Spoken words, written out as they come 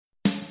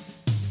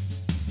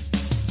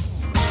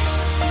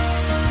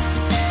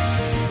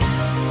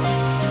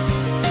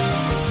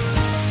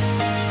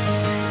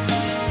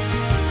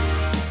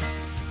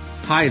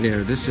Hi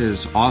there, this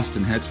is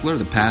Austin Hetzler,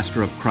 the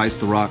pastor of Christ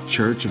the Rock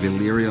Church of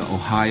Elyria,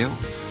 Ohio.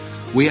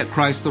 We at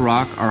Christ the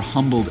Rock are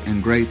humbled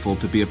and grateful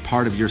to be a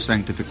part of your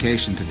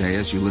sanctification today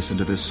as you listen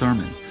to this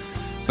sermon.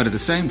 But at the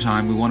same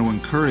time, we want to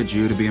encourage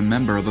you to be a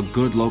member of a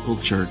good local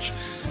church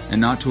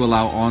and not to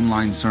allow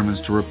online sermons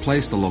to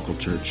replace the local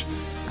church,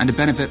 and to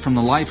benefit from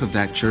the life of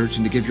that church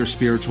and to give your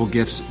spiritual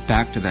gifts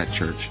back to that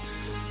church.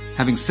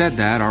 Having said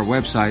that, our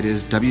website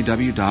is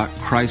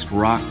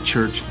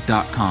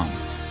www.christrockchurch.com.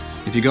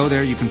 If you go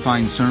there, you can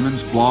find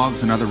sermons,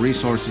 blogs, and other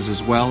resources,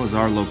 as well as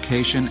our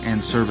location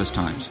and service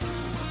times.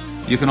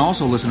 You can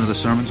also listen to the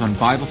sermons on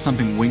Bible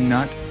Thumping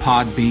Wingnut,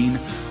 Podbean,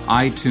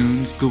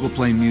 iTunes, Google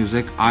Play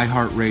Music,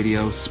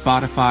 iHeartRadio,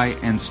 Spotify,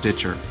 and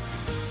Stitcher.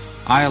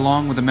 I,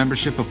 along with the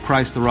membership of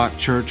Christ the Rock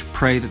Church,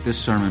 pray that this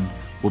sermon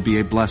will be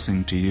a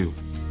blessing to you.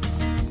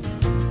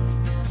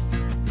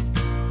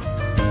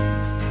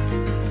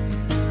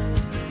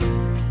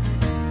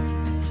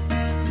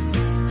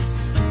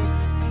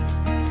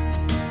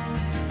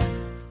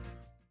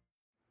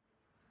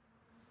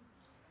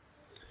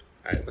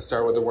 All right, let's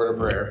start with a word of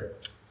prayer.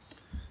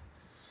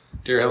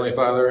 Dear Heavenly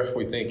Father,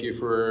 we thank you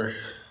for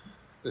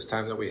this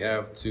time that we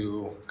have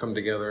to come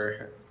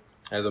together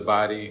as a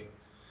body,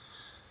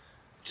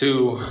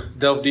 to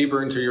delve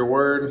deeper into your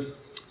word,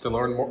 to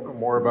learn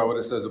more about what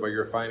it says about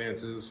your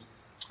finances.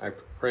 I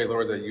pray,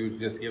 Lord, that you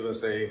just give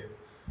us a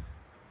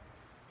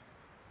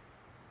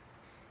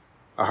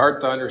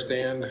heart to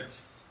understand,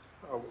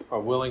 a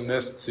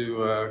willingness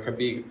to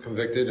be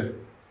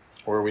convicted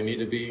where we need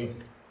to be,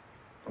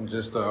 and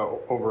just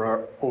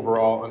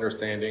overall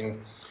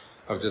understanding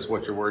of just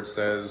what your word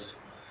says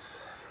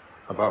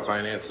about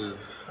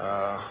finances.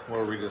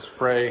 Lord, we just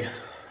pray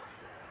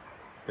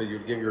that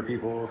you'd give your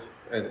peoples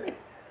an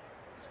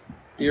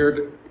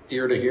ear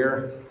to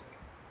hear,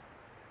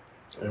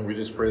 and we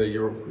just pray that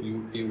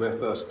you be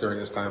with us during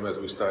this time as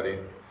we study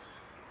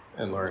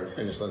and learn.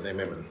 In your son's name,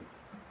 amen.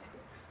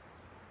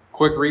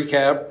 Quick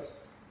recap.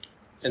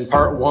 In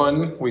part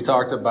 1, we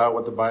talked about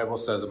what the Bible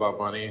says about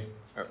money,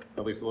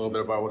 at least a little bit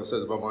about what it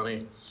says about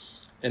money.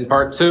 In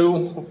part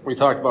 2, we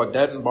talked about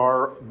debt and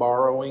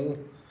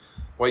borrowing,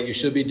 what you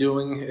should be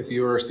doing if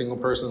you are a single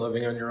person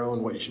living on your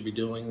own, what you should be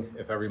doing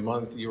if every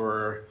month you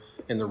are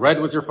in the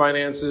red with your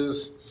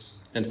finances,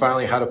 and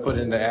finally, how to put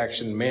into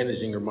action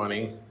managing your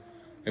money.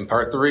 In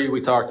part 3,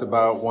 we talked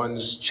about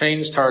one's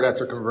changed heart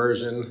after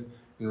conversion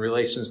in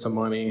relations to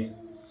money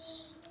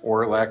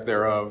or lack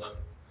thereof.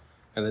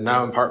 And then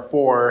now in part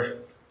 4,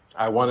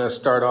 I want to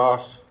start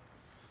off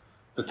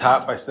the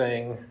top by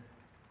saying,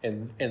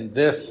 in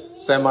this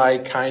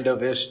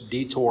semi-kind-of-ish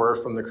detour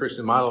from the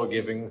Christian model of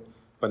giving,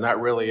 but not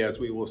really, as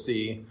we will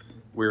see,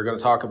 we're going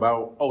to talk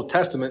about Old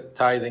Testament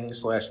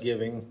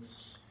tithing/giving,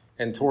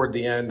 and toward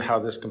the end, how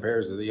this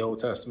compares to the Old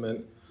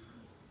Testament,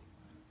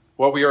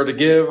 what we are to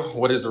give,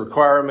 what is the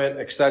requirement,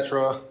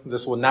 etc.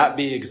 This will not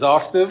be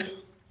exhaustive.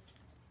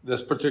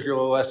 This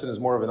particular lesson is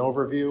more of an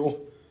overview,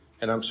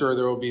 and I'm sure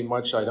there will be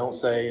much I don't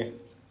say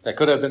that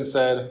could have been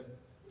said,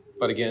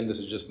 but again, this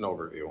is just an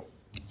overview.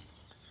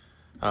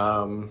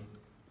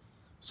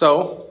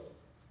 So,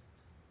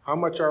 how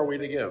much are we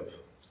to give?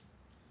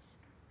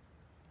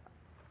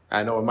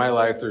 I know in my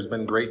life there's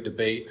been great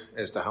debate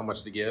as to how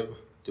much to give.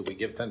 Do we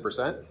give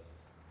 10%?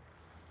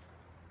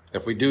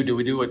 If we do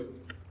we do it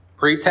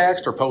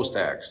pre-taxed or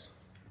post-taxed?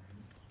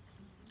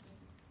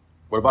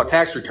 What about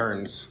tax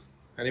returns?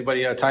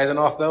 Anybody tithing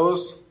off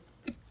those?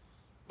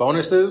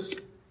 Bonuses?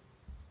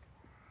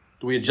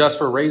 Do we adjust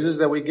for raises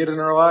that we get in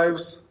our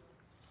lives?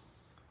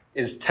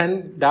 Is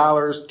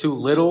 $10 too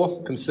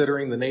little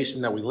considering the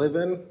nation that we live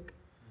in?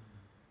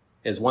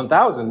 Is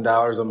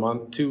 $1,000 a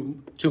month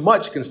too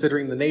much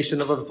considering the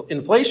nation of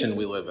inflation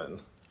we live in?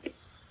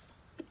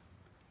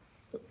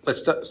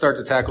 Let's start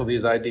to tackle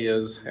these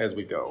ideas as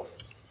we go.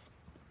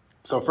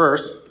 So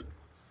first,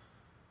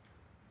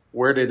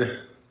 where did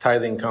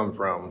tithing come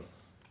from? I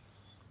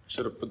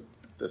should have put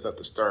this at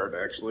the start,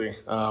 actually.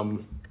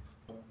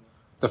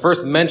 The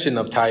first mention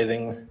of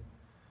tithing,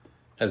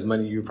 as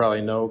many of you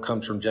probably know,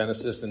 comes from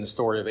Genesis and the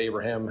story of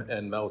Abraham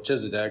and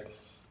Melchizedek.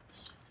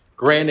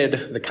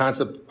 Granted, the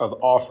concept of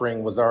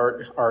offering was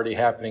already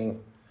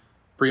happening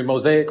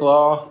pre-Mosaic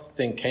law.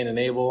 Think Cain and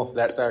Abel,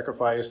 that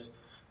sacrifice.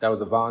 That was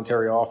a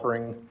voluntary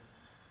offering,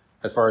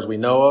 as far as we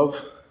know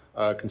of.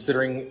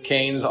 Considering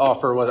Cain's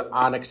offer was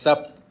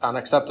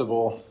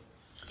unacceptable,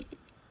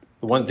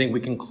 the one thing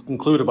we can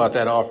conclude about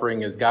that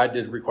offering is God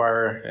did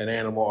require an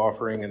animal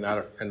offering and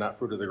not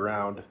fruit of the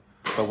ground.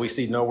 But we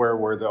see nowhere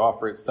where the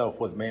offer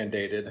itself was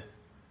mandated,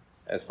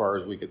 as far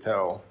as we could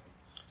tell.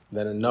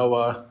 Then in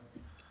Noah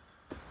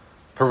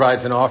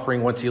provides an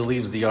offering once he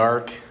leaves the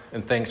ark,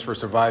 and thanks for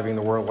surviving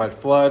the worldwide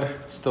flood,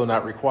 still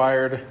not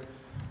required.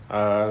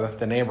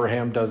 Then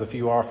Abraham does a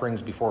few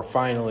offerings before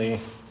finally,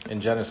 in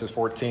Genesis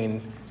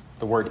 14,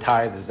 the word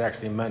tithe is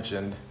actually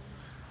mentioned.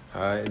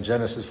 In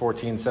Genesis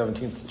 14,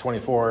 17 to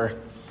 24.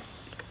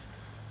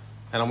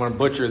 And I'm going to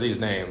butcher these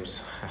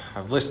names.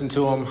 I've listened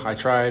to them. I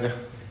tried.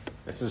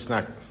 It's just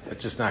not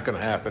going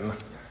to happen.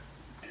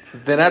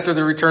 Then after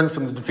the return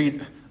from the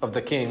defeat of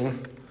the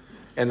king,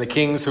 And the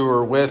kings who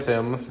were with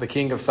him, the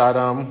king of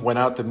Sodom, went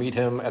out to meet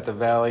him at the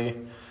valley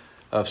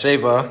of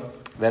Sheva,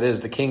 that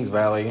is the king's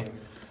valley.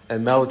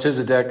 And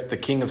Melchizedek, the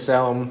king of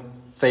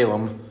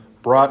Salem,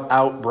 brought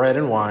out bread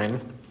and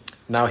wine.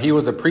 Now he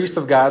was a priest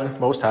of God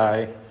Most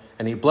High,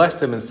 and he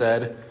blessed him and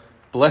said,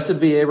 Blessed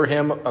be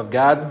Abraham of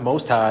God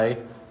Most High,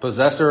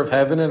 possessor of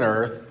heaven and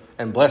earth,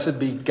 and blessed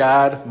be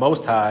God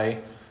Most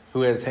High,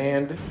 who has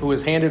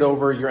handed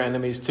over your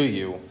enemies to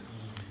you.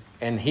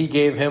 And he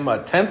gave him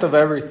a tenth of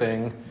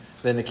everything.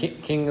 Then the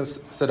king of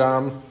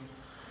Sodom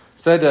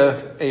said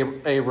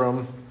to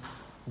Abram,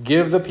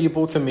 Give the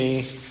people to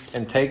me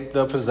and take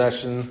the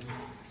possessions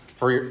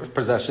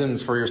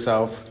for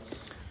yourself.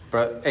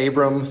 But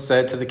Abram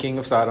said to the king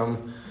of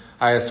Sodom,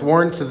 I have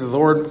sworn to the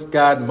Lord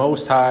God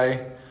Most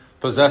High,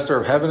 possessor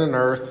of heaven and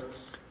earth,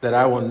 that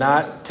I will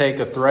not take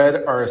a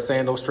thread or a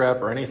sandal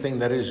strap or anything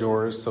that is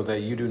yours, so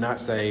that you do not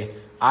say,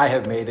 I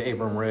have made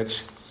Abram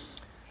rich.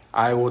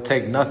 I will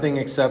take nothing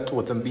except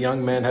what the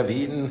young men have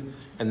eaten,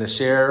 and the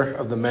share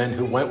of the men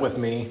who went with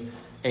me,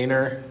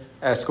 Aner,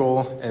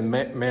 Eshcol, and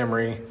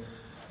Mamre,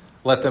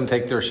 let them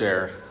take their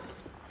share.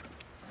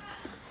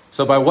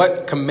 So by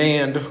what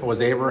command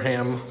was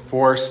Abraham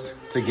forced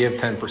to give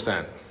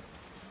 10%?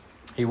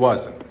 He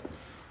wasn't.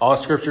 All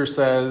Scripture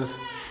says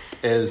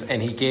is,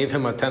 and he gave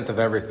him a tenth of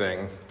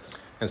everything.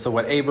 And so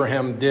what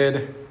Abraham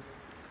did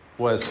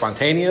was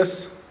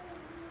spontaneous.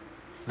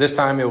 This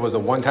time it was a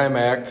one-time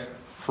act,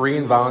 free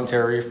and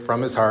voluntary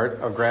from his heart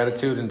of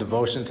gratitude and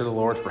devotion to the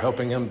Lord for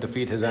helping him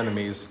defeat his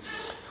enemies.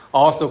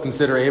 Also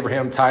consider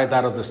Abraham tithed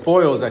out of the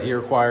spoils that he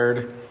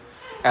acquired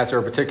after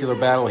a particular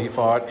battle he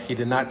fought. He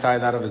did not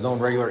tithe out of his own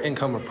regular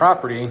income or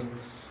property.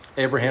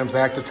 Abraham's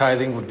act of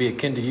tithing would be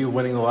akin to you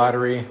winning the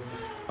lottery,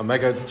 a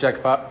mega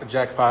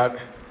jackpot,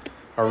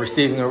 or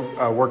receiving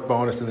a work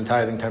bonus and then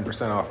tithing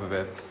 10% off of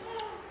it.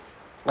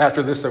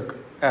 After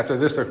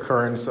this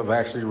occurrence of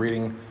actually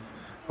reading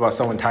about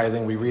someone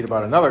tithing, we read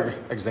about another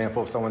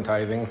example of someone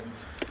tithing,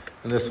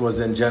 and this was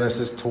in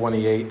Genesis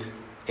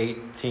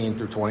 28:18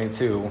 through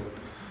 22.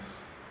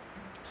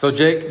 So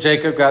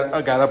Jacob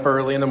got up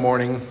early in the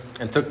morning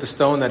and took the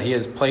stone that he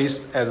had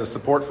placed as a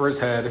support for his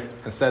head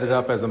and set it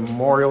up as a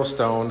memorial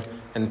stone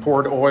and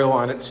poured oil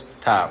on its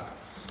top.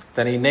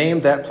 Then he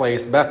named that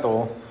place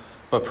Bethel,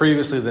 but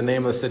previously the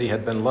name of the city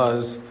had been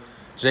Luz.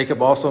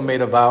 Jacob also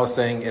made a vow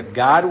saying, If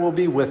God will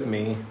be with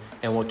me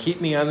and will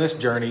keep me on this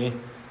journey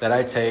that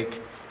I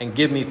take, and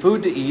give me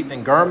food to eat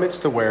and garments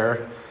to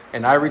wear,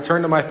 and I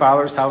return to my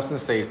father's house in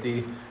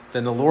safety,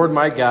 then the Lord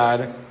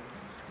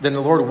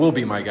will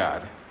be my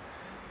God.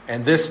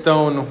 And this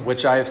stone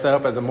which I have set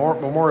up as a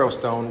memorial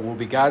stone will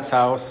be God's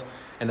house,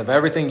 and of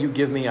everything you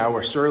give me, I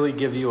will surely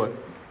give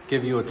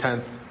a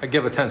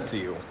tenth to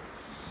you.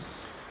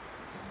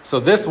 So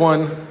this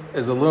one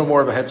is a little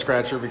more of a head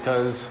scratcher,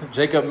 because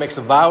Jacob makes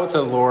a vow to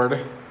the Lord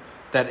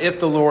that if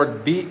the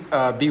Lord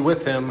be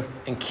with him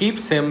and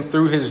keeps him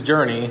through his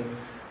journey,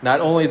 not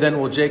only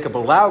then will Jacob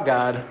allow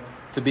God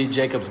to be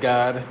Jacob's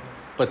God,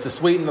 but to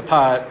sweeten the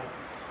pot,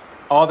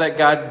 all that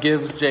God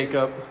gives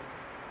Jacob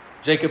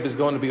is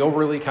going to be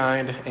overly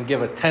kind and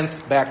give a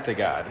tenth back to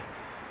God.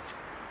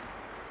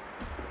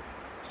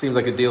 Seems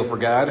like a deal for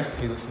God.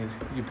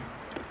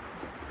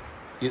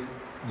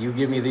 You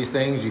give me these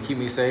things, you keep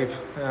me safe,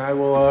 and I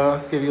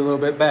will give you a little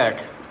bit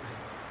back.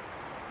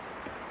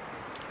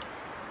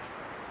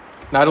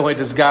 Not only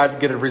does God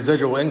get a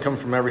residual income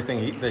from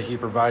everything that he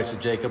provides to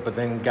Jacob, but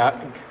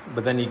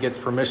then he gets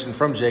permission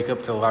from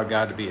Jacob to allow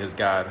God to be his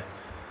God.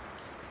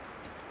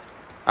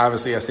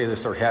 Obviously, I say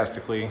this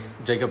sarcastically.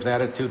 Jacob's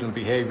attitude and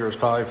behavior is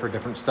probably for a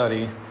different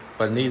study,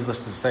 but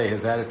needless to say,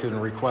 his attitude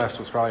and request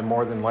was probably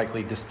more than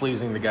likely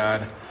displeasing to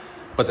God.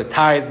 But the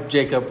tithe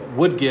Jacob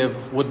would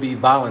give would be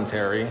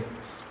voluntary,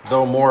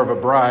 though more of a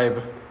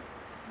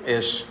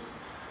bribe-ish.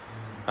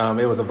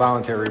 It was a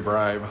voluntary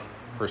bribe,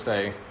 per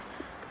se.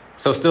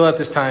 So still at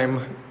this time,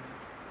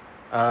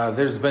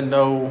 there's been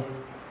no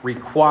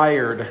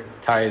required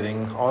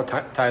tithing. All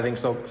tithing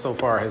so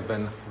far has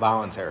been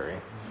voluntary.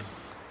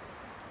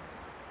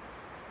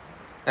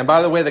 And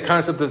by the way, the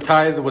concept of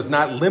tithe was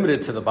not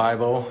limited to the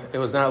Bible. It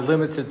was not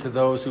limited to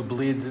those who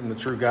believed in the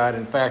true God.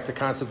 In fact, the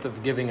concept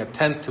of giving a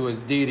tenth to a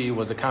deity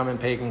was a common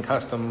pagan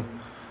custom,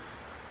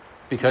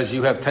 because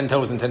you have 10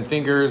 toes and 10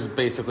 fingers.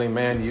 Basically,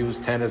 man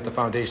used 10 as the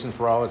foundation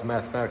for all his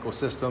mathematical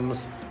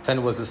systems.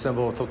 10 was a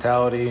symbol of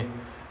totality.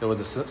 It was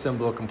a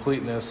symbol of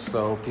completeness,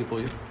 so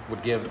people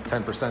would give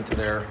 10% to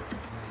their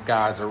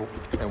gods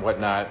and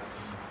whatnot.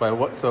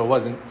 So it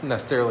wasn't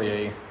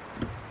necessarily a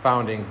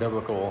founding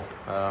biblical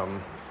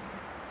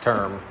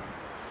term.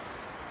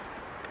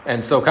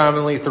 And so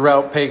commonly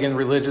throughout pagan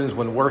religions,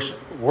 when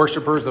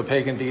worshippers of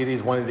pagan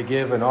deities wanted to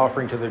give an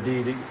offering to their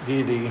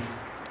deity,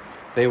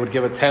 they would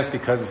give a tenth,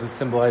 because it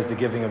symbolized the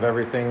giving of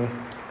everything,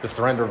 the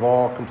surrender of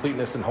all,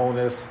 completeness and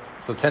wholeness.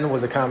 So 10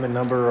 was a common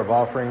number of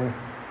offering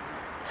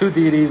to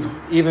deities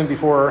even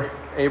before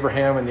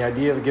Abraham, and the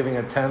idea of giving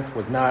a tenth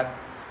was not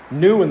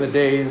new in the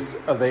days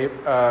of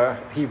the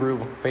Hebrew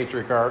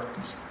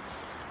patriarchs.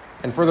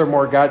 And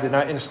furthermore, God did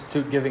not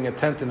institute giving a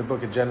tenth in the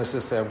book of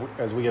Genesis,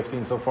 as we have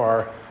seen so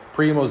far.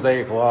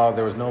 Pre-Mosaic law,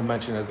 there was no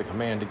mention as the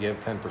command to give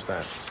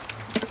 10%.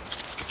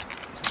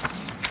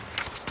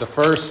 The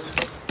first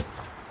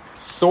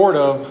sort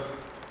of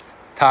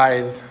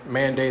tithe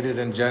mandated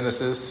in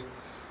Genesis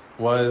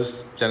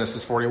was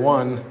Genesis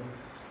 41.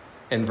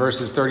 In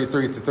verses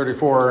 33 to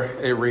 34,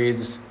 it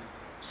reads,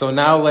 "So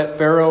now let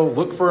Pharaoh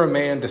look for a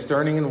man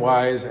discerning and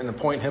wise and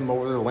appoint him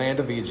over the land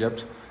of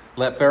Egypt.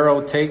 Let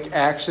Pharaoh take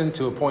action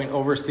to appoint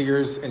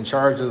overseers in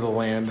charge of the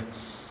land,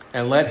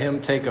 and let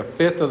him take a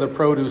fifth of the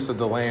produce of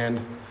the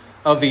land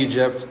of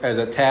Egypt as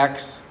a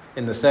tax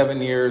in the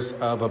 7 years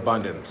of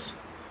abundance."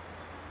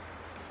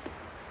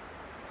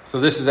 So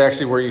this is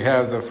actually where you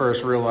have the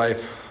first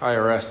real-life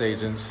IRS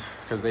agents,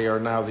 because they are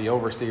now the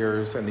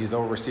overseers, and these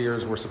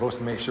overseers were supposed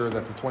to make sure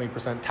that the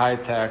 20%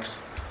 tithe tax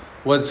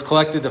was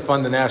collected to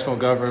fund the national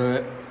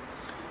government,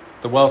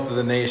 the wealth of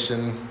the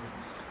nation.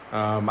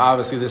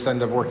 Obviously, this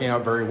ended up working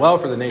out very well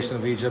for the nation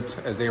of Egypt,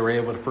 as they were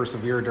able to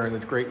persevere during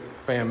the great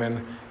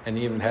famine, and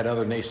even had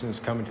other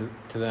nations coming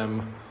to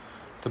them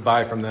to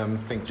buy from them.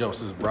 Think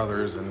Joseph's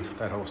brothers and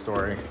that whole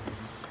story.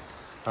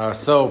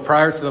 So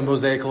prior to the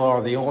Mosaic law,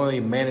 the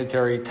only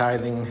mandatory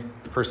tithing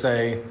per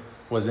se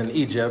was in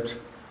Egypt.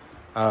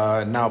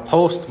 Now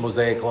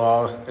post-Mosaic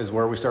law is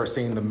where we start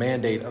seeing the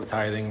mandate of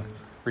tithing,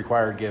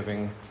 required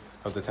giving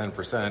of the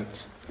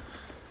 10%.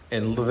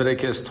 In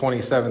Leviticus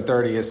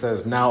 27:30, it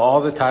says, "Now all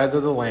the tithe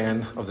of the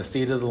land, of the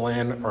seed of the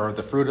land, or of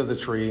the fruit of the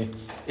tree,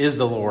 is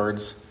the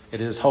Lord's.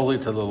 It is holy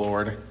to the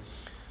Lord."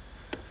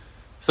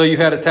 So you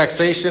had a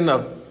taxation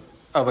of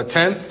a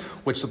tenth,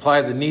 which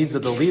supplied the needs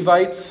of the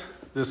Levites.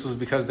 This was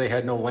because they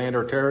had no land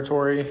or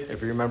territory.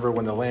 If you remember,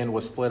 when the land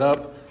was split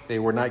up, they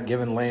were not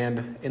given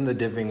land in the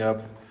divvying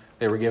up.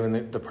 They were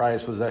given the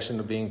prized possession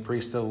of being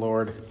priests of the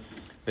Lord.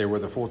 They were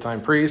the full-time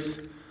priests.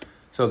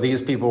 So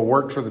these people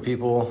worked for the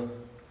people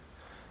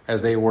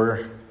as they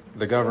were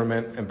the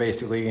government, and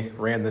basically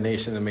ran the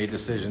nation and made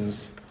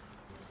decisions.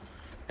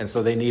 And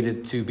so they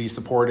needed to be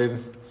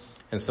supported.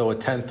 And so a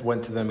tenth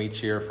went to them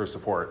each year for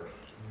support.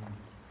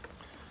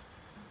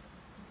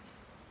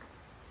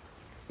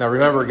 Now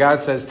remember,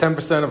 God says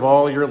 10% of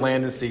all your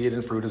land and seed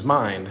and fruit is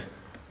mine.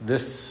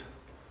 This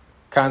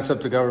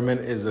concept of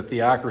government is a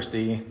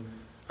theocracy.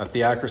 A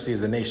theocracy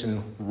is a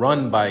nation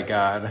run by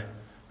God.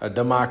 A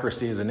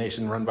democracy is a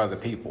nation run by the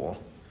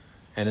people.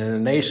 And in a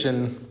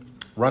nation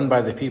run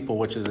by the people,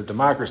 which is a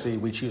democracy,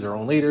 we choose our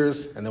own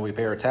leaders, and then we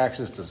pay our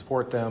taxes to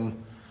support them.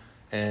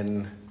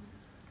 And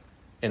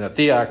in a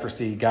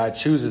theocracy, God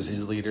chooses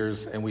his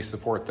leaders, and we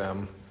support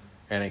them.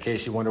 And in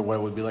case you wonder what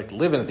it would be like to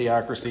live in a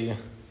theocracy,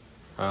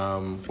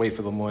 wait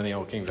for the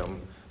millennial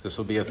kingdom. This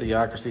will be a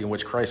theocracy in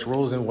which Christ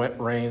rules and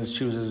reigns,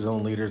 chooses his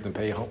own leaders,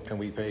 and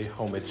we pay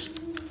homage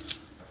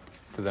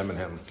to them and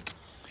him.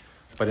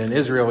 But in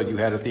Israel, you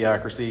had a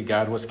theocracy.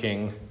 God was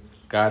king.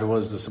 God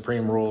was the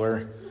supreme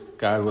ruler.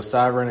 God was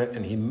sovereign,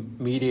 and he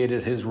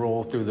mediated his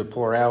rule through the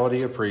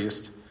plurality of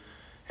priests,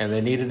 and they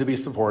needed to be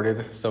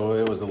supported. So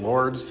it was the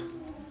Lord's,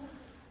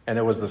 and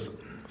it was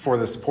for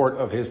the support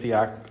of his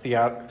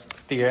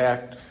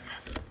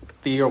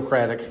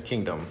theocratic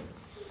kingdom.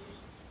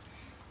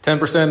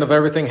 10% of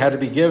everything had to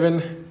be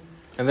given,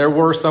 and there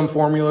were some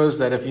formulas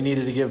that if you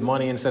needed to give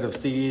money instead of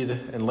seed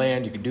and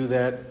land, you could do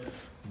that,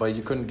 but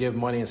you couldn't give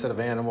money instead of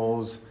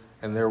animals,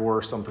 and there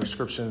were some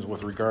prescriptions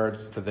with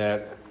regards to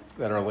that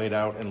are laid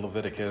out in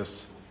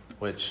Leviticus,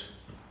 which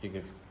you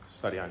can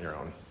study on your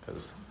own,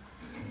 because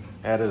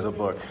that is a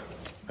book.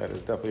 That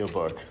is definitely a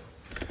book.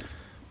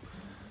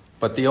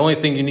 But the only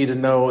thing you need to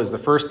know is the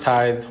first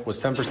tithe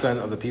was 10%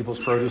 of the people's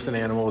produce and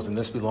animals, and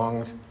this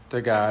belonged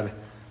to God.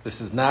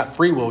 This is not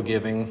free will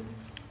giving.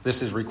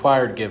 This is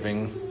required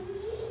giving.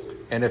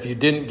 And if you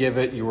didn't give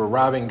it, you were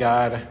robbing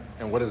God.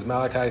 And what does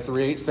Malachi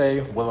 3:8 say?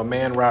 Will a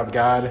man rob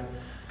God?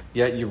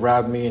 Yet you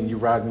robbed me, and you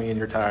robbed me in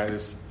your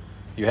tithes.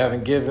 You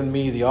haven't given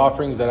me the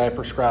offerings that I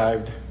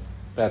prescribed.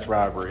 That's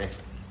robbery.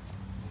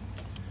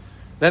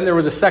 Then there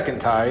was a second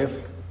tithe.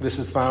 This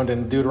is found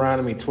in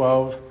Deuteronomy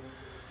 12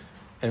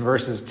 in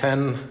verses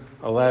 10,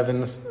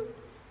 11,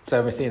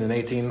 17, and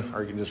 18.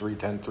 Or you can just read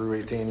 10 through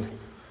 18.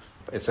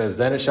 It says,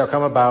 "Then it shall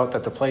come about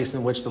that the place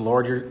in which the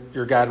Lord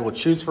your God will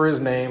choose for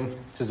his name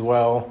to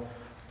dwell,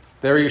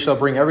 there you shall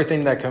bring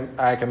everything that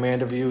I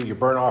command of you, your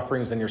burnt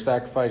offerings and your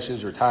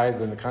sacrifices, your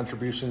tithes and the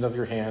contribution of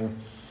your hand,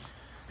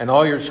 and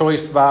all your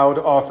choice vowed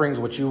offerings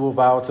which you will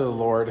vow to the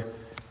Lord.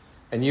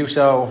 And you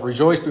shall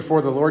rejoice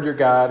before the Lord your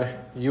God,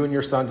 you and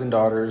your sons and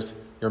daughters,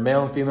 your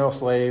male and female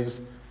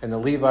slaves, and the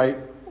Levite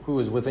who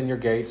is within your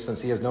gates,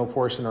 since he has no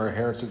portion or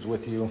inheritance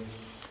with you.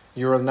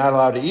 You are not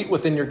allowed to eat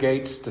within your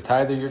gates, to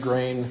tithe of your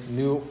grain,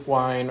 new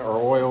wine, or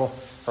oil,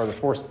 or the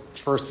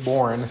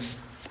firstborn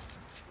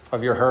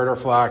of your herd or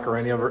flock, or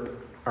any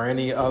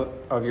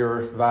of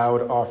your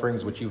vowed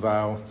offerings which you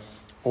vow,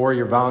 or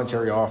your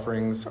voluntary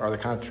offerings, or the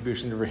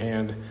contribution of your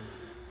hand.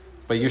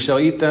 But you shall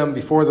eat them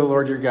before the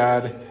Lord your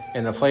God,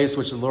 in the place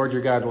which the Lord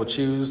your God will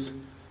choose,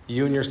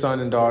 you and your son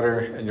and daughter,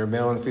 and your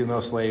male and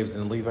female slaves,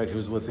 and the Levite who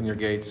is within your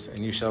gates,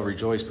 and you shall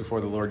rejoice before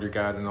the Lord your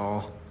God in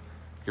all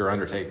your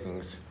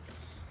undertakings.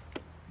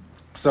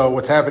 So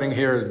what's happening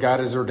here is God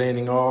is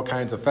ordaining all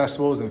kinds of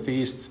festivals and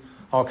feasts,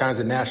 all kinds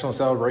of national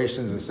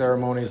celebrations and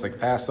ceremonies like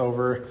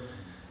Passover,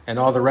 and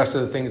all the rest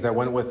of the things that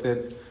went with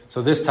it.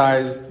 So this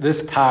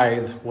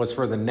tithe was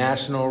for the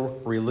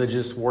national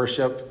religious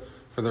worship,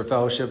 for their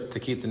fellowship to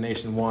keep the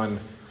nation one.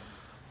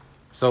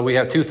 So we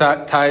have two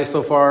tithes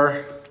so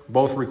far,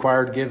 both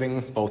required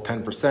giving, both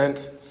 10%,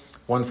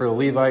 one for the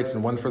Levites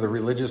and one for the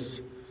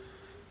religious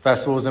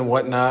festivals and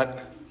whatnot.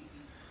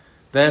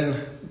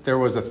 Then there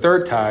was a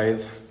third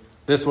tithe.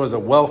 This was a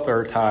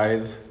welfare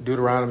tithe.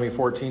 Deuteronomy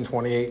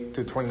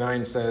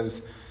 14:28-29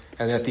 says,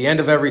 "And at the end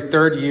of every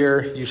third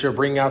year, you shall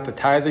bring out the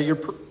tithe of your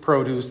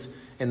produce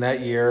in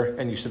that year,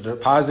 and you shall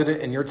deposit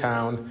it in your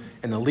town,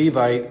 and the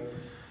Levite,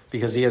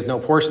 because he has no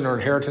portion or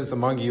inheritance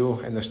among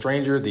you, and the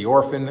stranger, the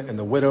orphan, and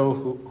the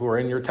widow who are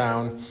in your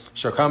town,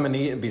 shall come and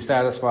eat and be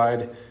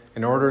satisfied,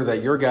 in order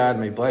that your God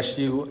may bless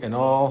you in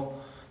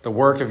all the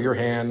work of your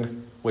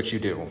hand, which you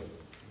do."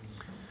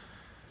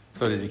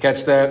 So did you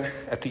catch that?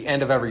 At the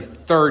end of every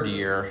third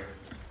year.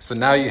 So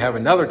now you have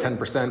another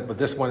 10%, but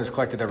this one is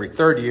collected every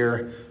third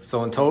year.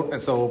 So in total,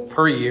 and so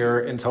per year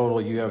in total,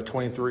 you have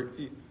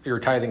 23. You're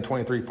tithing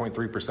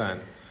 23.3%,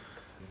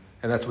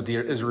 and that's what the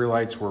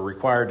Israelites were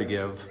required to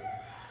give.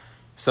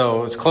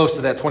 So it's close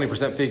to that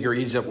 20% figure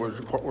Egypt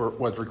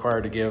was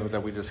required to give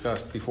that we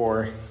discussed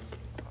before.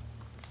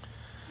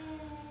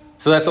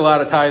 So that's a lot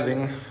of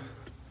tithing.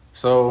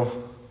 So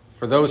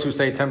for those who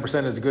say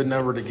 10% is a good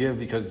number to give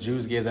because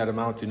Jews gave that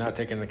amount, do not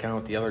take into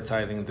account the other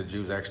tithing the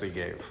Jews actually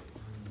gave.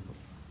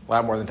 A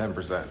lot more than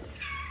 10%.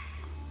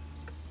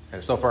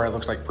 And so far it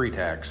looks like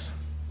pre-tax,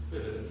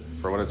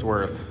 for what it's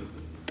worth.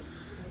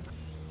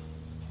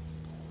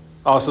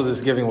 Also, this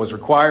giving was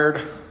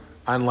required.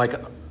 Unlike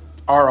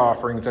our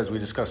offerings, as we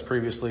discussed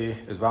previously,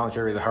 is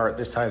voluntary of the heart.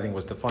 This tithing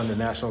was to fund the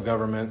national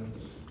government,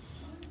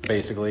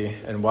 basically.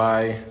 And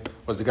why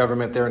was the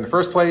government there in the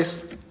first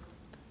place?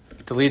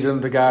 To lead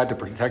them to God, to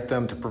protect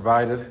them, to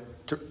provide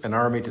an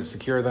army to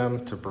secure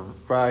them, to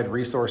provide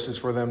resources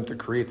for them, to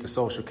create the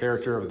social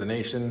character of the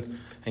nation,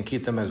 and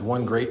keep them as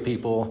one great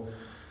people,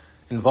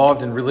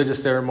 involved in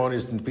religious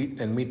ceremonies and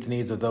meet the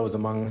needs of those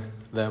among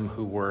them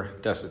who were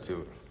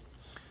destitute.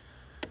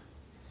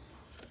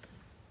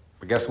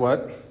 But guess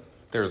what?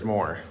 There's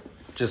more.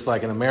 Just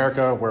like in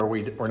America, where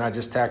we're not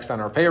just taxed on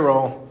our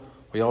payroll,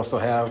 we also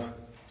have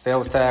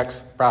sales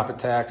tax, profit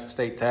tax,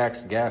 state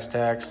tax, gas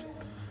tax.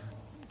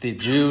 The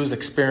Jews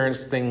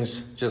experienced things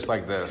just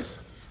like this.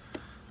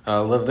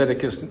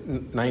 Leviticus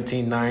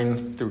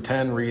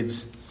 19:9-10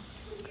 reads,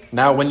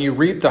 "Now when you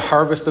reap the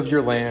harvest of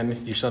your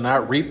land, you shall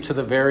not reap to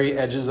the very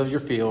edges of your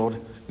field,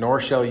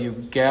 nor shall you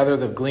gather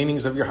the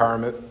gleanings of your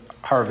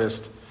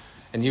harvest,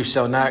 and you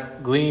shall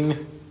not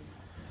glean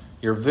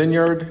your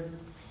vineyard,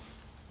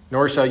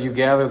 nor shall you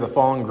gather the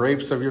fallen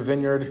grapes of your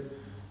vineyard.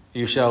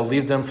 You shall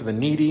leave them for the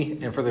needy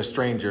and for the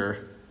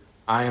stranger.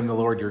 I am the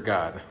Lord your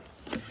God."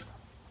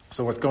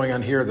 So what's going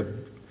on here,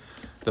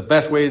 the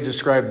best way to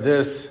describe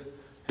this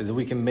is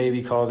we can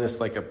maybe call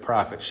this like a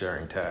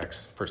profit-sharing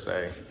tax, per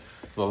se.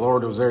 The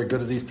Lord was very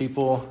good to these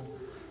people,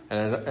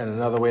 and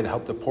another way to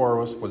help the poor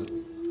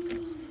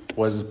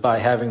was by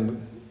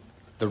having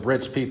the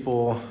rich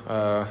people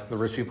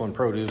in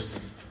produce,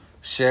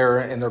 share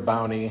in their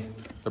bounty,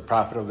 the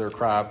profit of their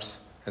crops.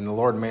 And the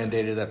Lord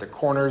mandated that the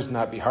corners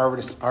not be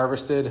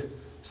harvested,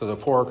 so the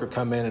poor could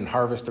come in and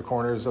harvest the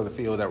corners of the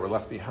field that were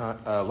left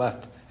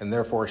and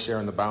therefore share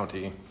in the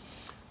bounty.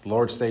 The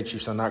Lord states, "You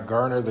shall not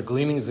garner the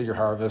gleanings of your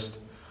harvest."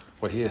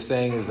 What he is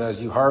saying is, as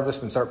you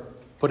harvest and start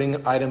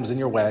putting items in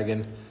your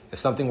wagon, if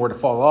something were to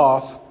fall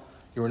off,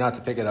 you were not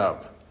to pick it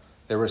up.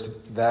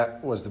 That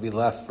was to be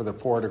left for the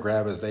poor to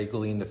grab as they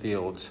gleaned the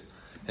fields.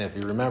 And if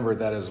you remember,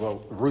 that is what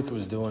Ruth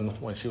was doing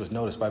when she was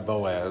noticed by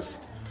Boaz.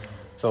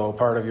 So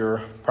part of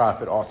your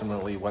profit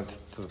ultimately went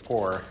to the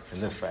poor in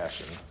this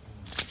fashion.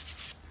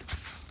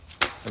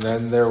 And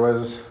then there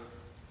was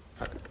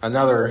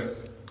another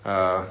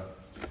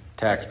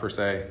tax, per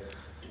se.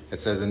 It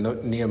says in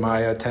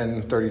Nehemiah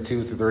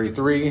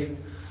 10:32-33,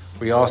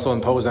 "We also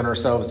impose on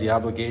ourselves the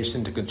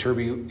obligation to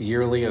contribute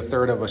yearly a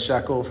third of a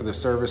shekel for the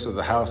service of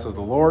the house of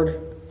the Lord,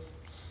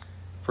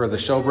 for the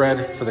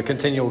showbread, for the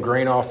continual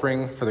grain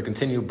offering, for the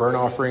continual burnt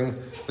offering,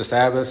 the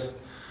Sabbaths,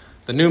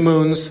 the new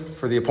moons,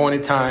 for the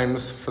appointed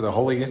times, for the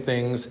holy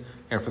things,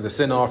 and for the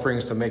sin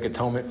offerings to make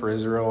atonement for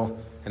Israel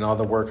and all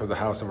the work of the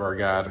house of our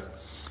God."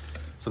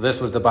 So this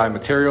was to buy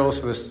materials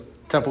for this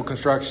temple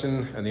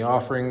construction and the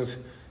offerings.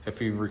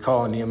 If you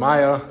recall in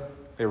Nehemiah,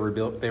 they were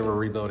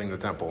rebuilding the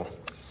temple.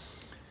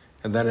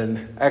 And then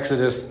in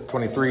Exodus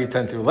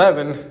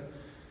 23:10-11,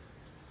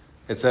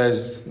 it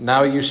says,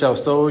 "Now you shall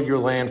sow your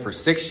land for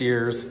 6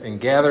 years and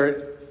gather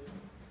it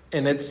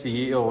in its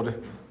yield,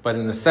 but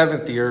in the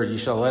 7th year you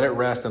shall let it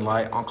rest and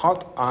lie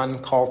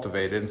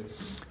uncultivated,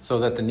 so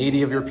that the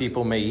needy of your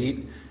people may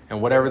eat,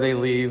 and whatever they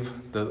leave,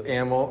 the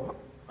animal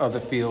of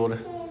the field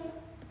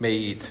may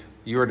eat.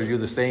 You are to do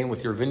the same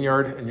with your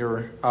vineyard and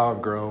your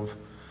olive grove."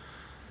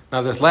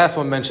 Now this last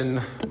one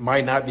mentioned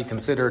might not be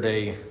considered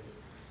a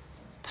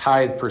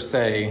tithe per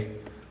se,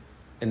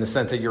 in the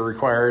sense that you're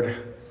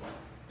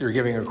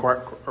giving a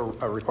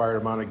required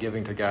amount of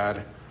giving to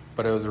God,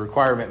 but it was a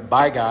requirement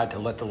by God to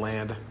let the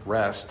land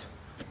rest.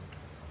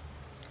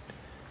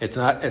 It's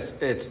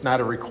not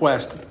a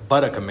request,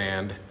 but a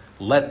command.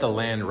 Let the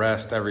land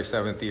rest every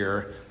seventh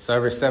year. So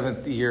every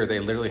seventh year, they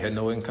literally had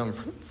no income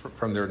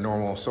from their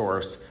normal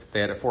source. They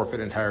had to forfeit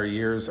entire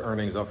year's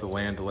earnings off the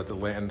land to let the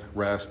land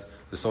rest,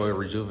 the soil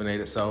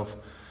rejuvenate itself,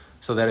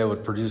 so that it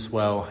would produce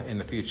well in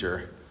the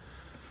future.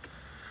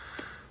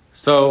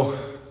 So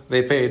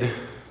they paid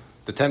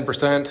the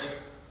 10%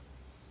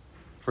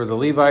 for the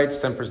Levites,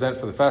 10%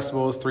 for the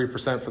festivals,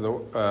 3% for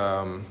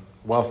the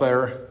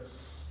welfare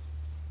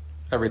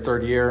every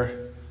third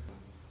year.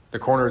 The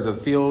corners of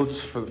the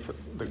fields for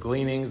the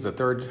gleanings, a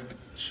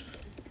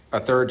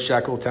third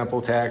shekel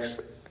temple tax,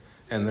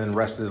 and then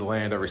rest of the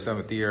land every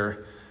seventh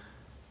year.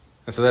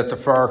 And so that's a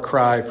far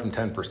cry from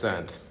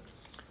 10%.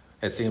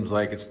 It seems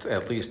like it's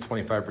at least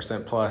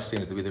 25% plus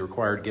seems to be the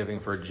required giving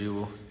for a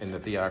Jew in the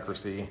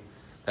theocracy.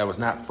 That was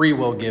not free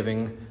will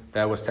giving.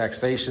 That was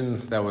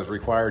taxation. That was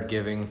required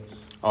giving.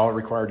 All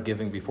required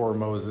giving before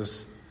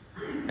Moses.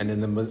 And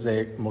then the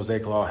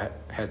Mosaic law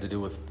had to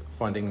do with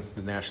funding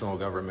the national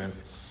government.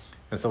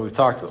 And so we've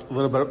talked a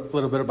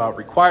little bit about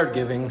required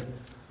giving.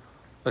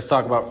 Let's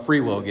talk about free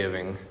will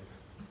giving.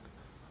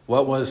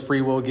 What was free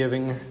will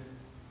giving?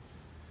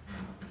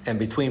 And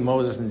between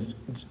Moses and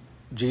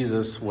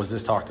Jesus, was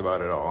this talked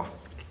about at all?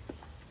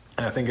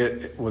 And I think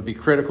it would be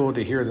critical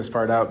to hear this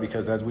part out,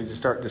 because as we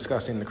start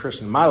discussing the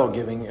Christian model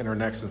giving in our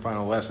next and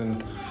final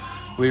lesson,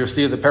 we will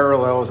see the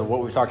parallels of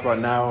what we talked about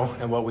now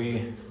and what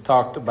we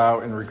talked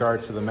about in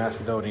regards to the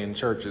Macedonian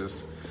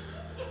churches.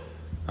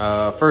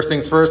 First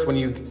things first, when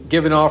you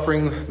give an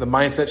offering, the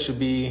mindset should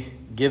be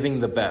giving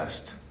the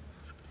best.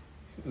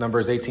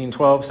 Numbers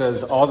 18:12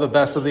 says, all the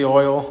best of the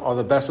oil, all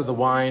the best of the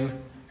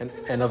wine,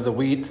 and of the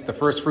wheat, the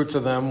first fruits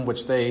of them,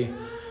 which they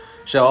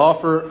shall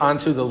offer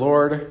unto the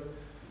Lord,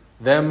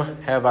 them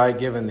have I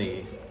given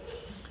thee.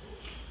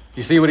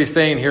 You see what he's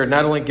saying here,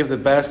 not only give the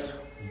best,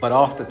 but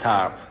off the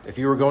top. If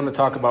you were going to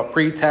talk about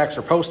pre-tax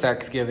or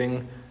post-tax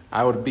giving,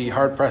 I would be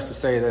hard-pressed to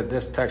say that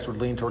this text would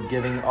lean toward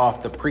giving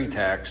off the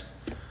pre-tax.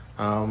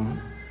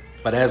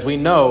 But as we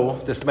know,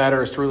 this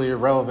matter is truly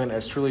irrelevant,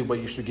 as truly what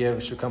you should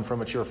give should come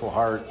from a cheerful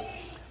heart.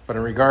 But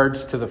in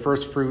regards to the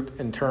first fruit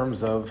in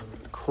terms of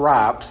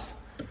crops,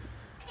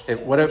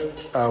 what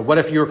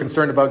if you were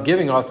concerned about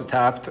giving off the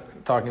top,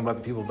 talking about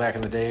the people back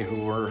in the day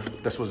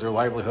this was their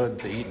livelihood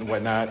to eat and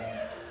whatnot,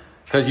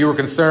 because you were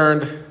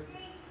concerned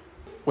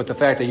with the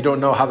fact that you don't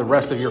know how the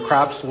rest of your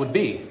crops would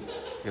be.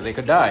 They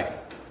could die.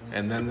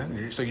 And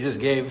then, so you just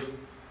gave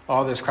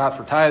all this crops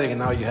for tithing, and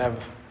now you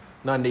have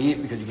none to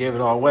eat because you gave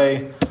it all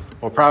away.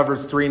 Well,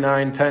 Proverbs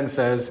 3:9-10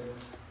 says,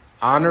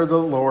 honor the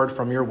Lord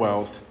from your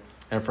wealth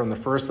and from the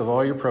first of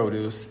all your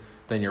produce,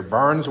 then your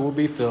barns will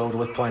be filled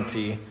with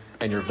plenty,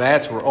 and your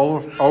vats will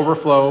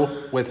overflow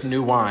with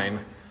new wine.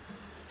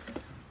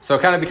 So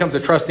it kind of becomes a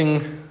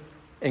trusting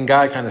in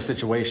God kind of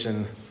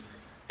situation.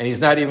 And he's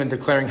not even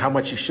declaring how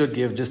much you should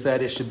give, just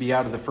that it should be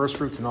out of the first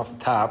fruits and off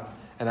the top.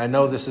 And I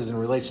know this is in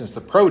relation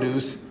to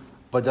produce,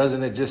 but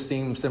doesn't it just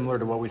seem similar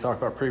to what we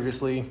talked about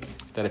previously?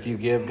 That if you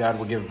give, God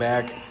will give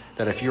back.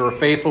 That if you are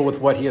faithful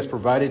with what he has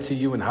provided to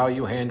you and how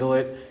you handle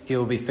it, he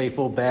will be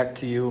faithful back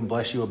to you and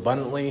bless you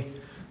abundantly,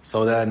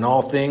 so that in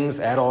all things,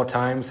 at all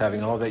times,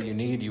 having all that you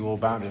need, you will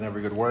abound in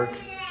every good work.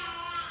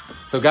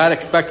 So God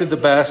expected the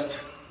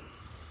best.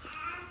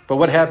 But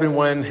what happened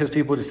when his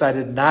people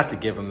decided not to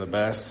give him the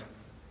best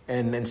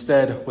and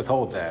instead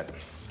withhold that?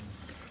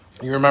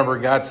 You remember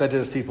God said to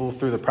his people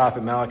through the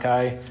prophet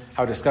Malachi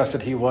how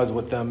disgusted he was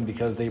with them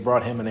because they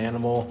brought him an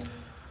animal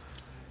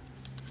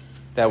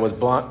that was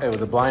blind. It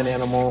was a blind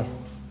animal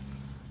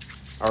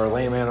or a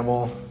lame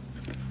animal.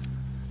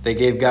 They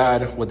gave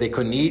God what they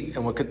couldn't eat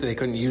and what they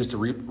couldn't use to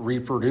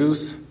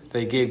reproduce.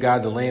 They gave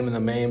God the lame and the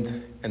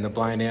maimed and the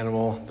blind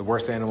animal, the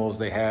worst animals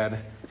they had,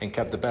 and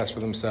kept the best for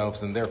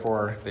themselves. And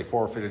therefore, they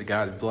forfeited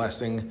God's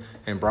blessing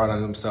and brought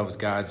on themselves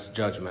God's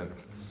judgment.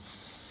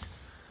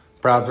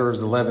 Proverbs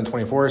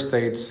 11:24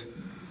 states,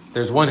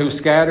 there's one who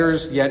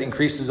scatters, yet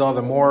increases all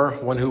the more,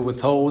 one who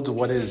withholds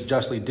what is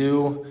justly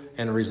due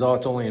and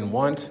results only in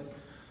want.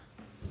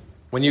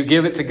 When you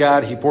give it to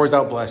God, he pours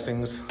out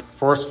blessings.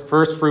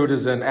 First fruit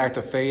is an act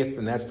of faith,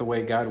 and that's the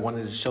way God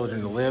wanted his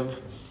children to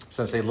live.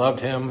 Since they loved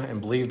him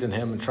and believed in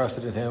him and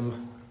trusted in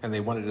him, and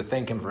they wanted to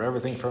thank him for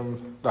everything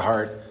from the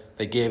heart,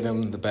 they gave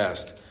him the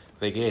best.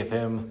 They gave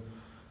him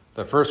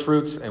the first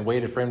fruits and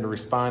waited for him to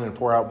respond and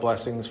pour out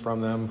blessings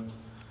from them.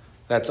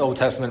 That's Old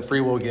Testament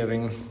free will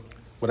giving.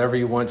 Whatever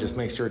you want, just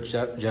make sure it's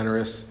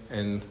generous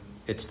and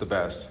it's the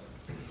best.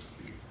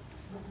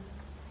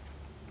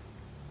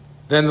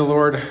 Then the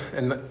Lord,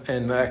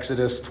 in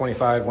Exodus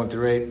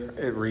 25:1-8,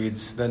 it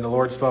reads, then the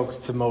Lord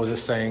spoke to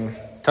Moses, saying,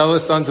 tell the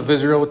sons of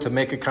Israel to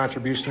make a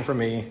contribution for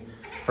me.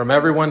 From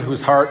everyone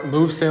whose heart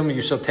moves him,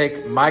 you shall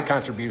take my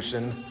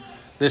contribution.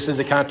 This is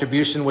the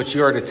contribution which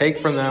you are to take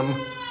from them: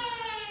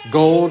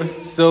 gold,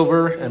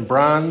 silver, and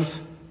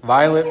bronze,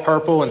 violet,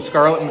 purple, and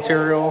scarlet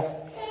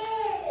material,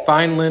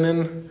 fine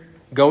linen,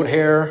 goat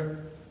hair,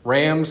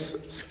 rams,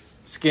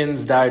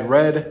 skins dyed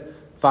red,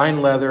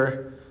 fine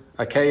leather,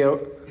 acacia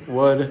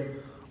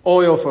wood,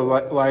 oil for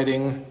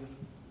lighting,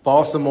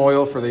 balsam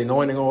oil for the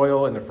anointing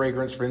oil and the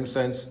fragrance for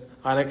incense,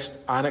 onyx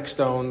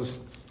stones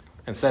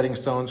and setting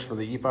stones for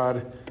the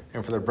ephod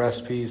and for the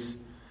breastpiece.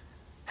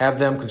 Have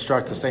them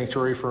construct a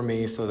sanctuary for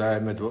me so that I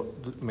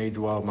may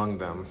dwell among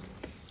them.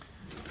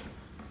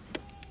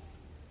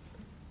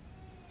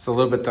 So a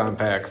little bit to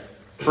unpack.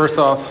 First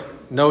off,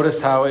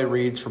 notice how it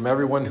reads, from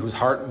everyone whose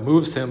heart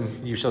moves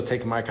him, you shall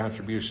take my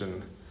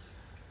contribution.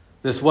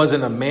 This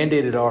wasn't a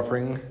mandated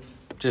offering.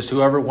 Just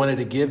whoever wanted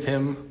to give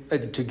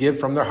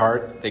from their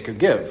heart, they could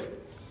give.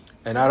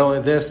 And not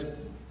only this,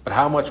 but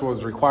how much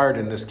was required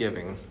in this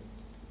giving.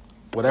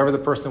 Whatever the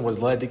person was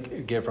led to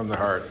give from their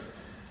heart.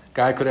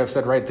 God could have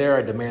said right there,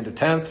 I demand a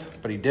tenth,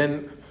 but he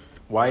didn't.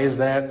 Why is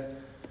that?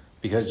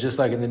 Because just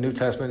like in the New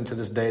Testament to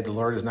this day, the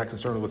Lord is not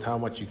concerned with how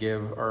much you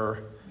give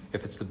or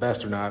if it's the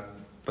best or not,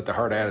 but the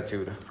heart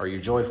attitude. Are you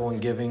joyful in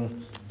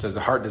giving? Does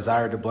the heart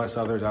desire to bless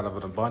others out of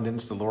an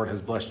abundance the Lord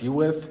has blessed you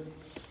with?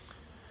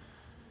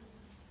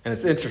 And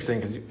it's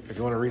interesting because if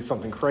you want to read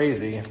something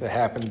crazy that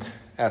happened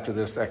after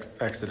this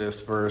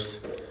Exodus verse,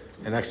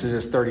 in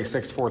Exodus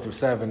 36,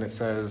 4-7, it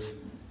says,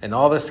 and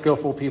all the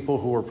skillful people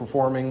who were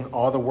performing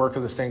all the work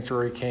of the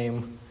sanctuary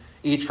came,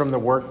 each from the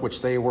work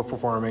which they were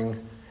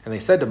performing. And they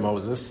said to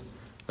Moses,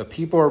 the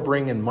people are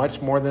bringing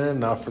much more than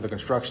enough for the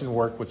construction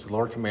work which the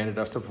Lord commanded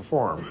us to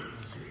perform.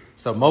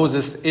 So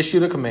Moses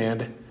issued a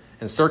command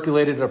and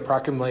circulated a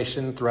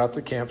proclamation throughout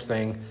the camp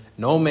saying,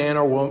 no man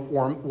or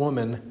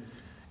woman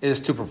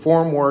is to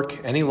perform work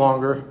any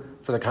longer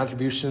for the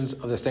contributions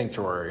of the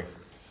sanctuary.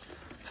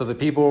 So the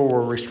people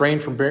were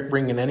restrained from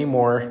bringing any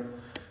more,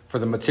 for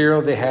the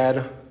material they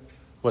had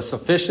was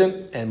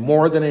sufficient and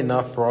more than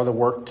enough for all the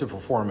work to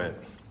perform it.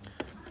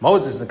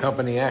 Moses and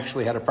company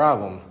actually had a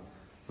problem.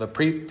 The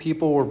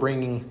people were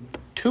bringing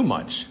too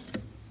much.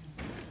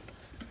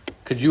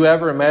 Could you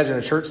ever imagine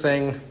a church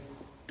saying,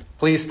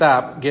 please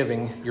stop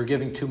giving, you're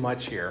giving too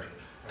much here?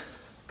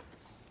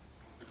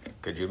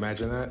 Could you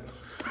imagine that?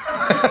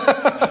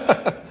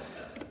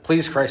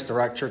 Please, Christ the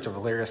Rock Church of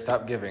Elyria,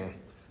 stop giving.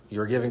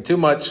 You're giving too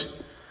much.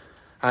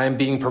 I am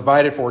being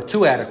provided for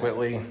too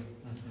adequately.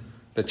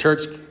 The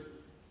church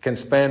can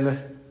spend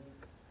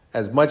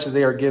as much as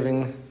they are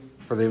giving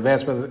for the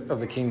advancement of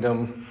the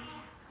kingdom,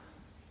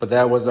 but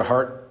that was a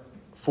heart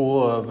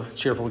full of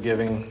cheerful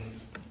giving.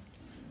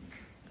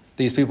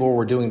 These people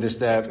were doing just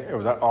that. It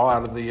was all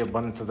out of the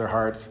abundance of their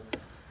hearts.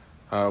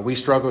 We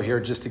struggle here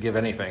just to give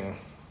anything.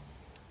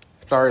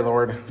 Sorry,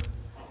 Lord.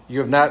 You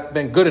have not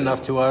been good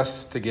enough to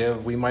us to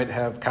give. We might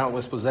have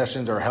countless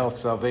possessions or health,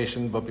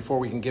 salvation, but before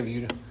we can give,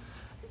 you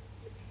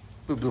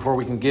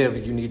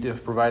need to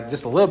provide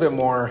just a little bit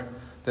more,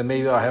 then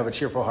maybe I'll have a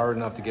cheerful heart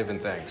enough to give in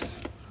thanks.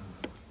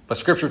 But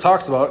Scripture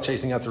talks about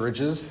chasing after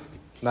riches,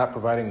 not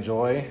providing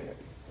joy.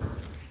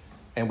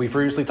 And we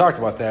previously talked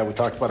about that. We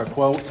talked about a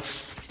quote,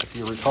 if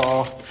you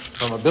recall,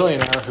 from a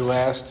billionaire who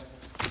asked,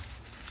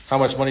 how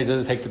much money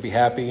does it take to be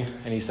happy?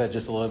 And he said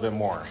just a little bit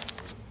more.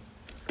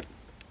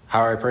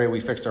 How I pray we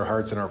fix our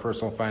hearts and our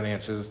personal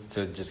finances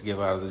to just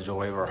give out of the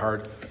joy of our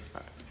heart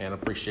and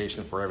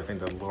appreciation for everything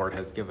that the Lord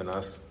has given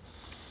us.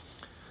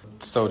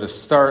 So to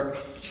start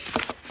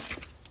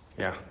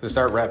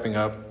wrapping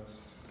up,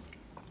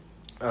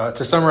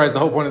 to summarize the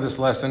whole point of this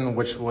lesson,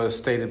 which was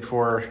stated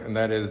before, and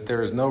that is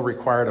there is no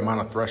required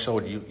amount of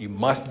threshold you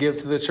must give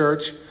to the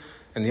church.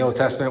 In the Old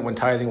Testament, when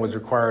tithing was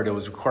required, it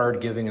was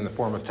required giving in the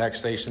form of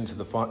taxation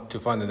to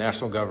fund the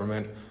national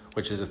government,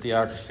 which is a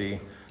theocracy.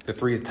 The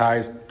 3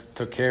 tithes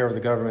took care of the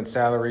government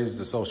salaries,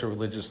 the social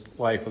religious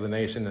life of the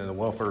nation, and the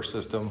welfare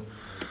system.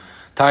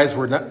 Tithes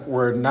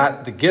were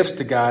not the gifts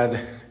to God.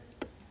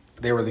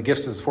 They were the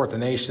gifts to support the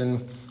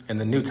nation. In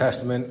the New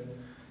Testament,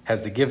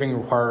 has the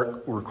giving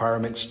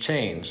requirements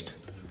changed?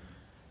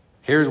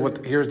 Here's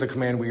the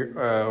command we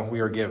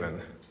are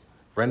given.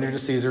 Render to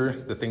Caesar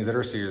the things that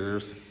are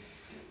Caesar's.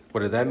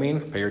 What did that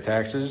mean? Pay your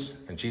taxes.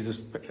 And Jesus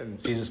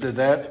did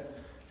that.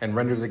 And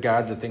render to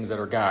God the things that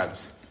are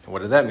God's. And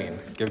what did that mean?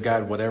 Give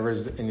God whatever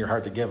is in your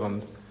heart to give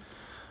him.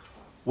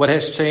 What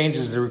has changed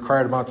is the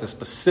required amount to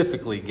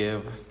specifically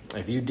give.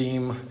 If you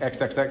deem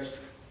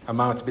XXX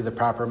amount to be the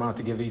proper amount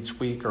to give each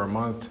week or a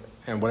month,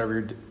 and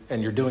whatever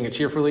you're doing it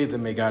cheerfully,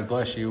 then may God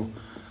bless you.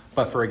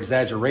 But for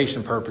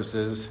exaggeration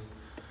purposes,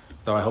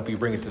 though I hope you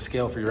bring it to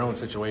scale for your own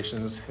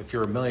situations, if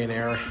you're a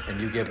millionaire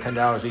and you give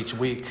 $10 each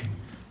week,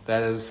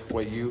 that is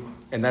what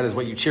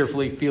you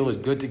cheerfully feel is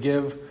good to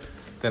give,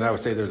 then I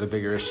would say there's a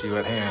bigger issue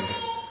at hand.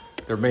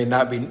 There may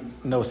not be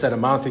no set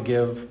amount to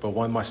give, but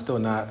one must still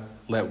not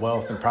let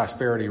wealth and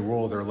prosperity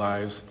rule their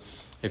lives.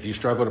 If you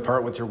struggle to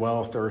part with your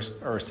wealth or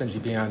are stingy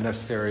beyond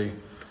necessary,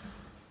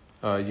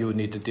 you would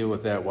need to deal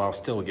with that while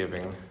still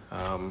giving.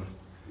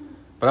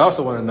 But I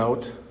also want to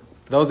note,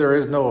 though there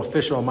is no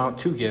official amount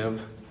to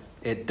give,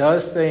 it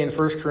does say in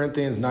 1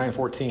 Corinthians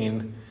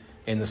 9:14,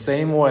 in the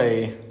same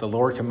way, the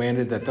Lord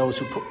commanded that those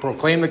who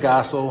proclaim the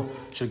gospel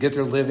should get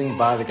their living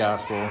by the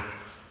gospel.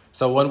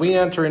 So when we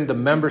enter into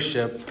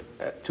membership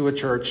to a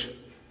church,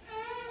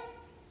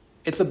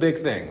 it's a big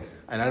thing,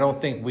 and I don't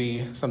think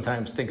we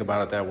sometimes think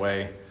about it that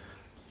way.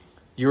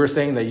 You were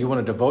saying that you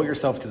want to devote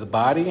yourself to the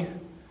body,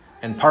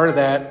 and part of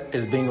that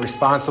is being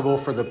responsible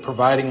for the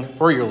providing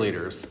for your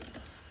leaders.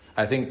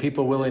 I think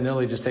people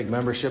willy-nilly just take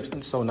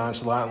memberships so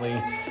nonchalantly,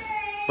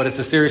 but it's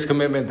a serious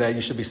commitment that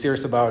you should be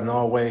serious about in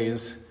all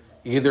ways.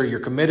 Either you're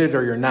committed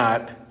or you're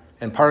not,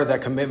 and part of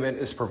that commitment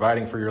is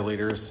providing for your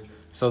leaders.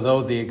 So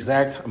though the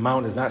exact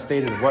amount is not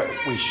stated what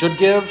we should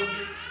give,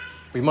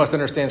 we must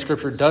understand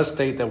Scripture does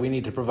state that we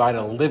need to provide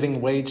a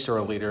living wage to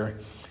our leader.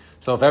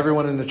 So if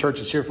everyone in the church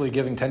is cheerfully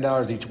giving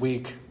 $10 each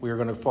week, we are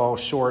going to fall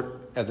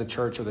short as a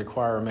church of the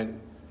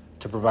requirement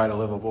to provide a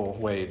livable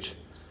wage.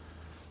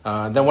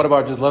 Then what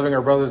about just loving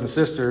our brothers and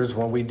sisters?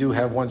 When we do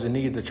have ones in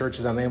need, the church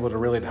is unable to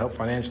really help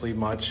financially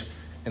much.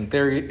 In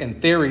theory,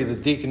 the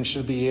deacon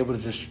should be able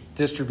to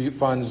distribute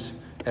funds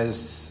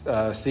as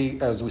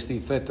we see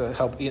fit to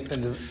help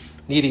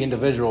needy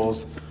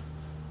individuals.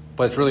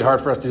 But it's really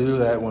hard for us to do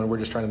that when we're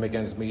just trying to make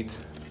ends meet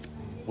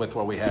with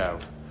what we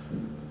have.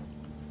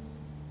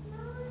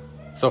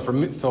 So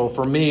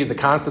for me, the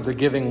concept of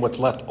giving what's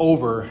left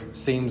over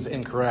seems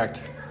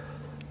incorrect.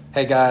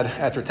 Hey God,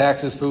 after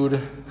taxes,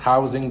 food,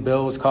 housing,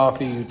 bills,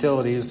 coffee,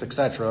 utilities,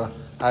 etc.,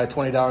 I had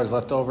 $20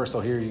 left over, so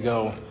here you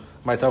go.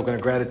 My token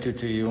of gratitude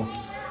to you.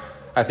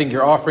 I think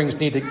your offerings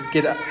need to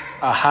get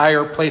a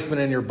higher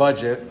placement in your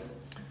budget,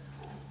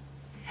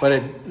 but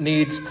it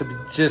needs to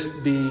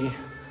just be,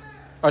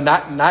 or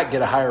not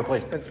get a higher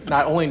placement.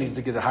 Not only needs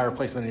to get a higher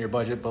placement in your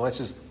budget, but let's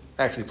just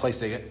actually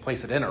place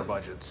it in our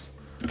budgets.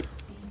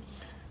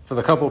 For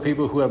the couple of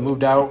people who have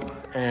moved out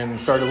and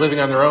started living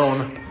on their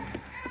own,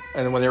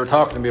 and when they were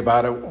talking to me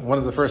about it, one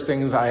of the first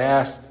things I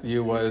asked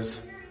you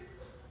was,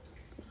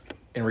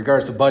 in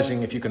regards to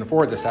budgeting, if you can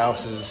afford this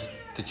house, is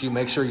did you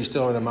make sure you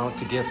still have an amount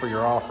to give for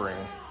your offering?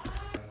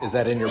 Is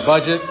that in your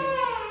budget?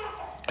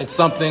 It's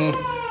something,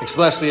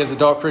 especially as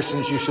adult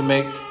Christians, you should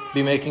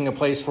be making a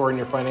place for in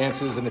your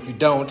finances. And if you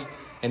don't,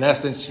 in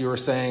essence, you are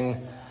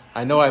saying,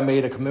 I know I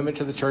made a commitment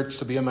to the church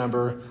to be a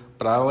member,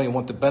 but I only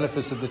want the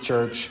benefits of the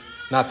church,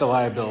 not the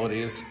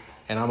liabilities.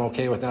 And I'm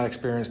okay with not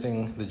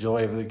experiencing the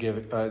joy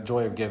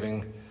of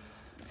giving.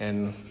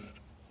 And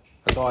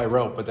that's all I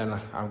wrote. But then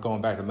I'm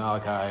going back to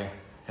Malachi.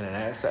 And in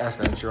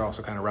essence, you're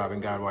also kind of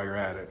robbing God while you're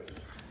at it.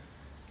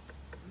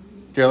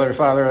 Dear Lord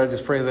Father, I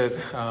just pray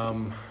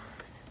that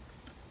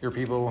your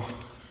people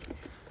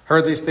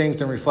heard these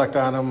things and reflect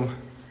on them,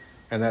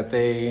 and that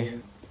they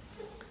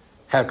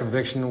have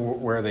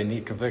conviction where they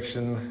need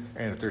conviction,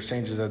 and if there's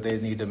changes that they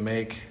need to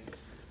make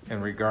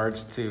in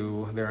regards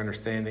to their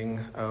understanding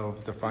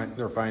of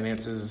their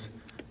finances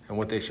and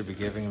what they should be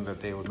giving, that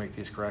they would make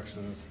these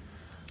corrections.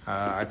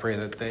 I pray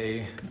that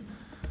they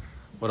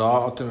would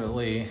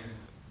ultimately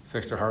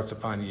fix their hearts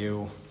upon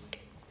you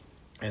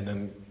and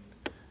then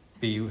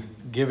be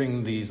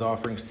giving these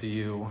offerings to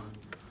you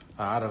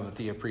out of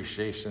the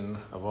appreciation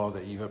of all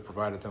that you have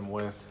provided them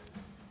with,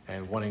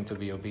 and wanting to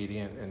be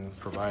obedient and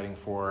providing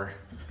for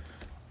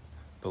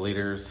the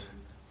leaders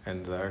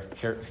and the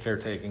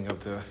caretaking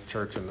of the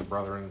church and the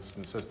brothers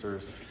and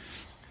sisters.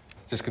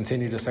 Just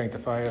continue to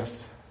sanctify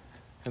us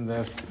in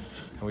this,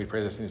 and we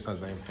pray this in your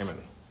Son's name. Amen.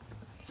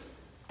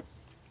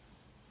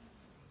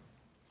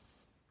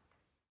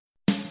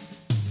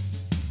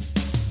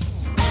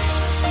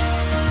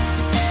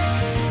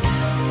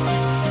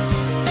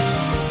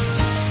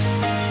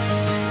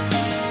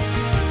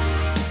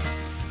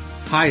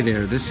 Hi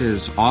there, this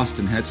is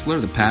Austin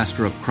Hetzler, the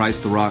pastor of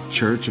Christ the Rock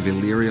Church of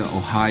Elyria,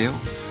 Ohio.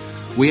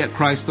 We at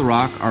Christ the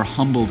Rock are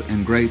humbled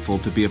and grateful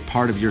to be a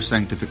part of your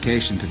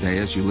sanctification today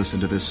as you listen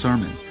to this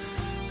sermon.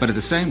 But at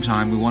the same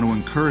time, we want to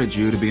encourage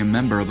you to be a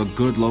member of a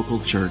good local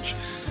church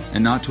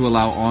and not to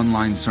allow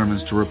online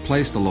sermons to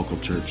replace the local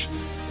church,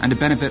 and to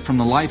benefit from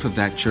the life of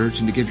that church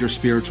and to give your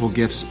spiritual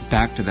gifts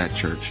back to that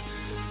church.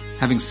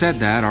 Having said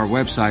that, our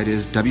website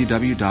is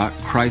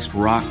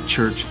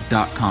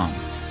www.christrockchurch.com.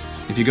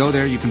 If you go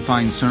there, you can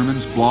find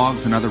sermons,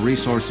 blogs, and other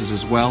resources,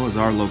 as well as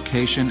our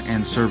location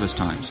and service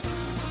times.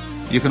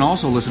 You can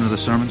also listen to the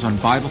sermons on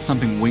Bible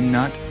Thumping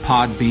Wingnut,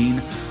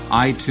 Podbean,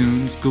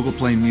 iTunes, Google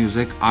Play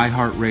Music,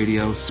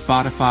 iHeartRadio,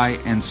 Spotify,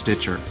 and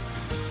Stitcher.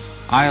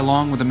 I,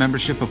 along with the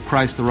membership of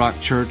Christ the Rock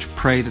Church,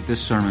 pray that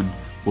this sermon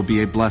will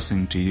be a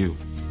blessing to you.